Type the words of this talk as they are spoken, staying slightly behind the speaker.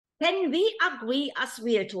Can we agree as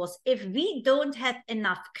realtors, if we don't have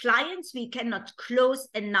enough clients, we cannot close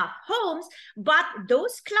enough homes, but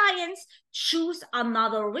those clients choose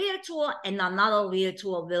another realtor and another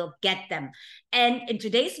realtor will get them. And in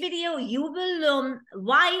today's video, you will learn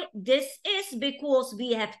why this is, because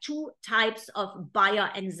we have two types of buyer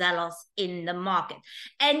and sellers in the market.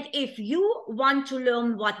 And if you want to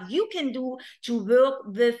learn what you can do to work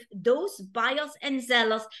with those buyers and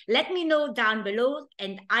sellers, let me know down below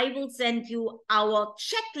and I will send you our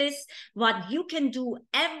checklist, what you can do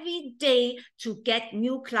every day to get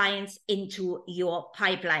new clients into your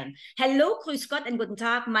pipeline. Hello, grüß Gott and guten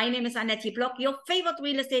Tag. My name is Annett, your favorite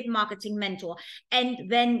real estate marketing mentor.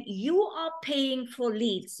 And when you are paying for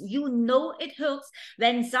leads, you know it hurts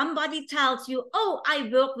when somebody tells you, oh, I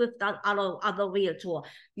work with that other realtor.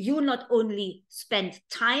 You not only spent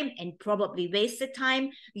time and probably wasted time,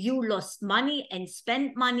 you lost money and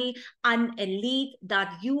spent money on a lead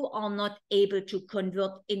that you are not able to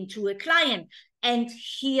convert into a client. And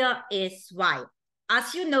here is why.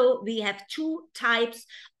 As you know, we have two types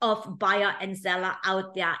of buyer and seller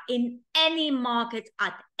out there in any market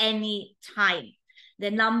at any time. The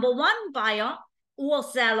number one buyer or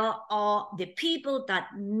seller are the people that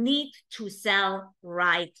need to sell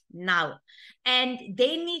right now. And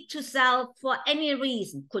they need to sell for any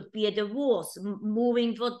reason. Could be a divorce,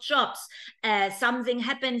 moving for jobs, something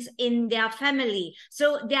happens in their family.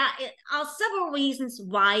 So there are several reasons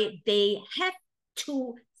why they have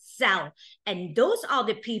to sell. And those are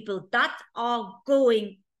the people that are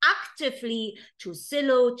going actively to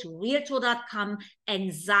Zillow, to Realtor.com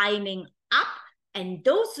and signing up. And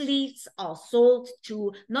those leads are sold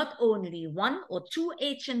to not only one or two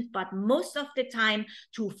agents, but most of the time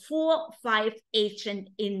to 4 or 5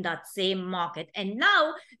 agents in that same market. And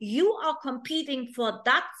now you are competing for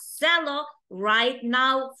that seller right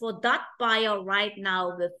now, for that buyer right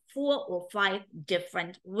now with 4 or 5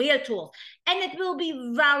 different realtors. And it will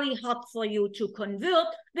be very hard for you to convert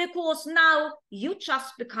because now you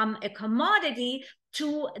just become a commodity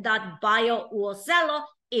to that buyer or seller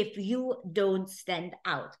if you don't stand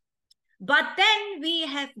out. But then we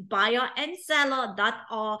have buyer and seller that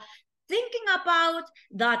are thinking about,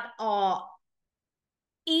 that are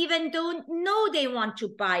even don't know they want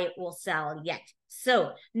to buy or sell yet.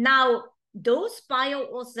 So now those buyer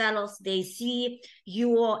or sellers, they see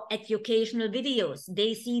your educational videos.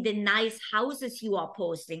 They see the nice houses you are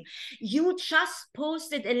posting. You just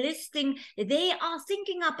posted a listing. They are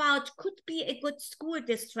thinking about, could be a good school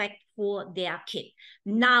district for their kid.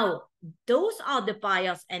 Now, those are the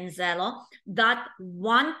buyers and sellers that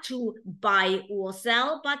want to buy or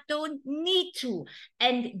sell, but don't need to.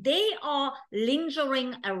 And they are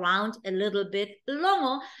lingering around a little bit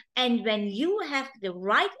longer. And when you have the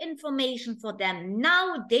right information for them,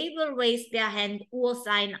 now they will raise their hand or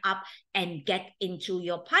sign up and get into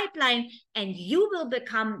your pipeline. And you will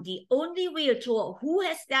become the only realtor who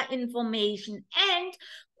has their information and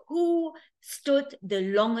who stood the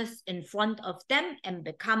longest in front of them and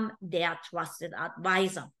become their trusted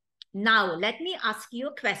advisor. Now, let me ask you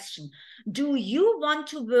a question. Do you want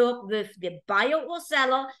to work with the buyer or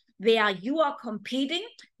seller where you are competing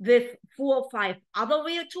with 4 or 5 other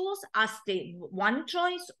realtors as the one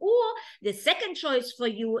choice, or the second choice for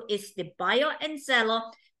you is the buyer and seller?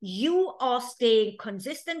 You are staying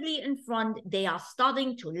consistently in front. They are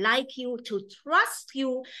starting to like you, to trust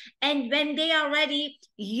you. And when they are ready,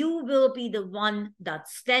 you will be the one that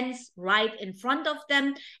stands right in front of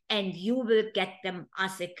them and you will get them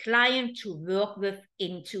as a client to work with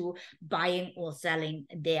into buying or selling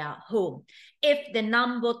their home. If the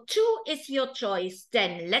number 2 is your choice,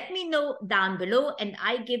 then let me know down below and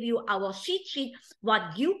I give you our cheat sheet,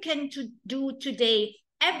 what you can do today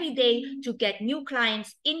every day to get new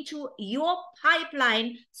clients into your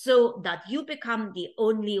pipeline so that you become the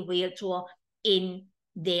only realtor in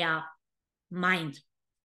their mind.